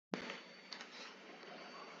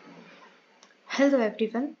Hello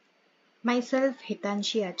everyone, myself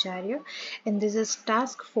Hitanshi Acharya, and this is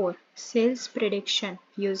task 4 Sales Prediction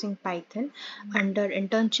using Python under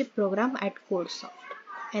internship program at Coursesoft.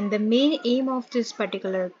 And the main aim of this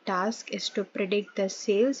particular task is to predict the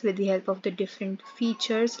sales with the help of the different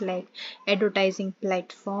features like advertising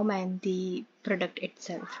platform and the product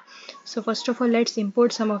itself. So first of all, let's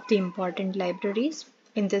import some of the important libraries.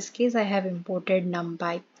 In this case, I have imported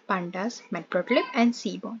NumPy, Pandas, Matplotlib, and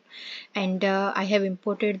Seaborn. And I have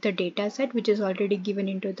imported the data set which is already given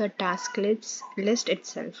into the task list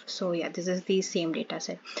itself. So yeah, this is the same data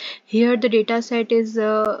set. Here the data set is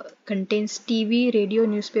contains TV, radio,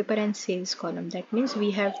 newspaper, and sales column. That means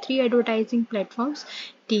we have three advertising platforms: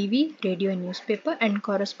 TV, radio, and newspaper, and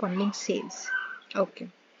corresponding sales. Okay.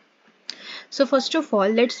 So first of all,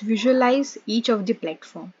 let's visualize each of the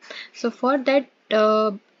platform. So for that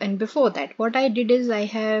and before that, what I did is I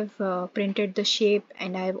have printed the shape,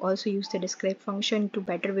 and I have also used the describe function to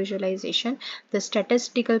better visualization the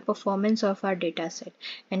statistical performance of our data set.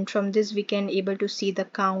 And from this we can able to see the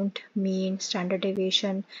count, mean, standard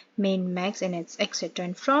deviation, main, max, and etc.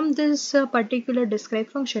 And from this particular describe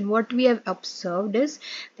function, what we have observed is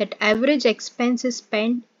that average expense is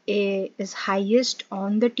spent is highest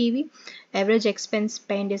on the TV, average expense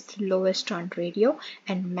spent is lowest on radio,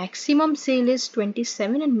 and maximum sale is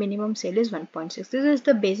 27 and minimum sale is 1.6. This is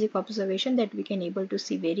the basic observation that we can able to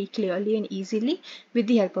see very clearly and easily with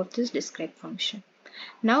the help of this describe function.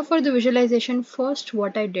 Now for the visualization, first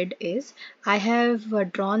what I did is I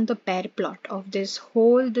have drawn the pair plot of this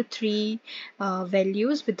whole the three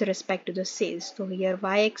values with respect to the sales. So here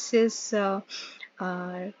y-axis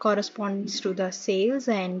corresponds to the sales,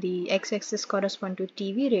 and the x-axis correspond to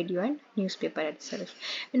TV, radio, and newspaper itself.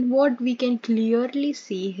 And what we can clearly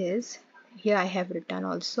see is, here I have written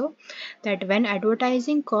also, that when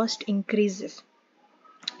advertising cost increases,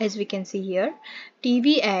 as we can see here,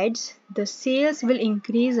 TV ads, the sales will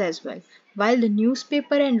increase as well, while the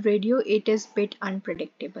newspaper and radio, it is bit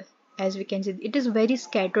unpredictable. As we can see, it is very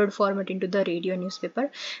scattered format into the radio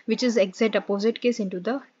newspaper, which is exact opposite case into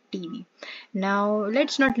the TV. Now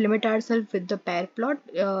let's not limit ourselves with the pair plot,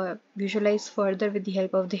 visualize further with the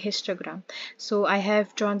help of the histogram. So I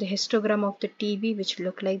have drawn the histogram of the TV, which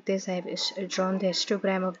look like this. I have drawn the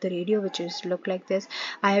histogram of the radio, which is look like this.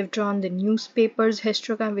 I have drawn the newspapers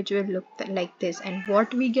histogram, which will look like this. And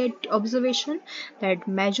what we get observation, that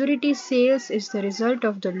majority sales is the result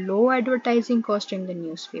of the low advertising cost in the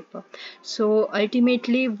newspaper. So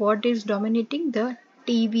ultimately what is dominating? The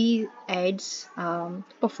TV ads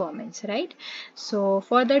performance, right? So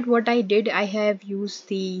for that, what I did, I have used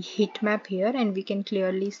the heat map here, and we can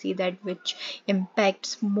clearly see that which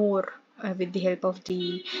impacts more with the help of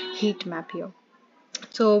the heat map here.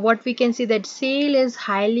 So what we can see, that sale is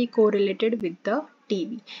highly correlated with the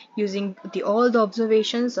TV. Using all the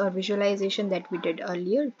observations or visualization that we did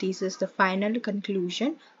earlier, this is the final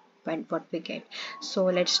conclusion when what we get. So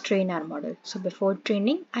let's train our model. So before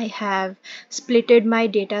training, I have splitted my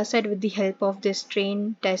data set with the help of this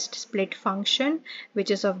train test split function,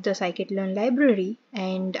 which is of the scikit-learn library,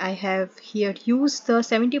 and I have here used the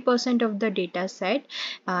 70% of the data set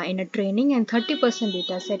in a training and 30%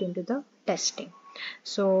 data set into the testing.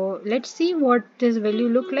 So let's see what this value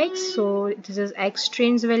look like. So this is x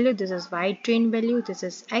train's value, this is y train value, this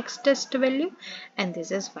is x test value, and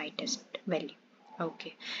this is y test value.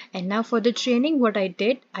 Okay, and now for the training, what I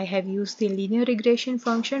did, I have used the linear regression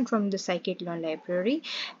function from the scikit-learn library,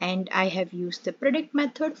 and I have used the predict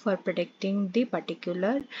method for predicting the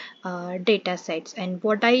particular data sets. And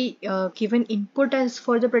what I given input as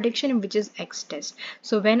for the prediction, which is x test.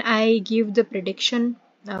 So when I give the prediction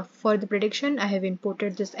for the prediction, I have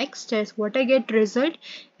imported this x test. What I get result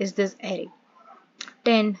is this array: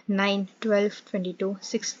 10, 9, 12, 22,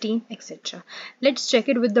 16, etc. Let's check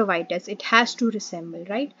it with the y test. It has to resemble,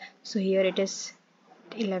 right? So here it is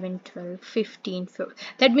 11, 12, 15, 15.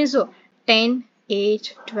 That means so 10,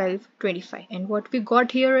 8, 12, 25. And what we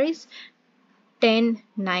got here is 10,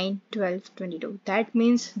 9, 12, 22. That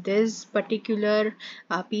means this particular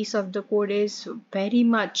piece of the code is very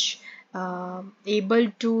much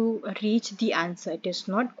able to reach the answer. It is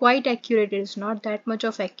not quite accurate, it is not that much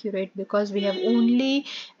of accurate, because we have only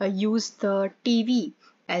used the TV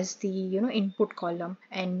as the input column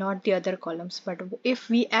and not the other columns. But if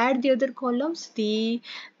we add the other columns, the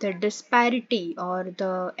disparity or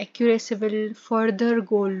the accuracy will further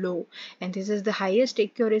go low, and this is the highest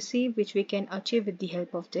accuracy which we can achieve with the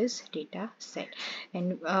help of this data set.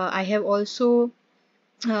 And I have also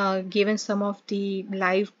given some of the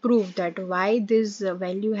live proof that why this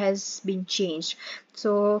value has been changed.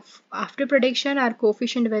 So after prediction, our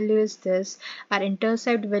coefficient value is this, our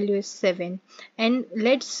intercept value is 7, and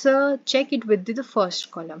let's check it with the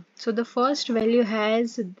first column. So the first value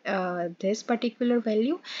has this particular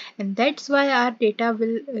value, and that's why our data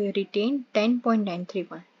will retain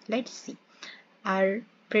 10.931. Let's see, our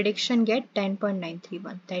prediction get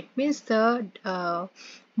 10.931. That means the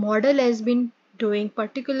model has been doing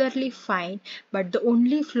particularly fine, but the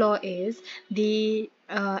only flaw is the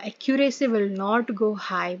accuracy will not go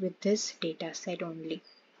high with this data set only.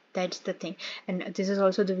 That's the thing, and this is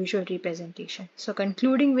also the visual representation. So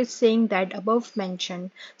concluding with saying that above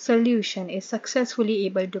mentioned solution is successfully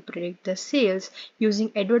able to predict the sales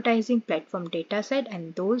using advertising platform dataset,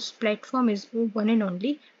 and those platform is one and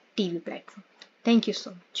only TV platform. Thank you so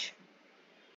much.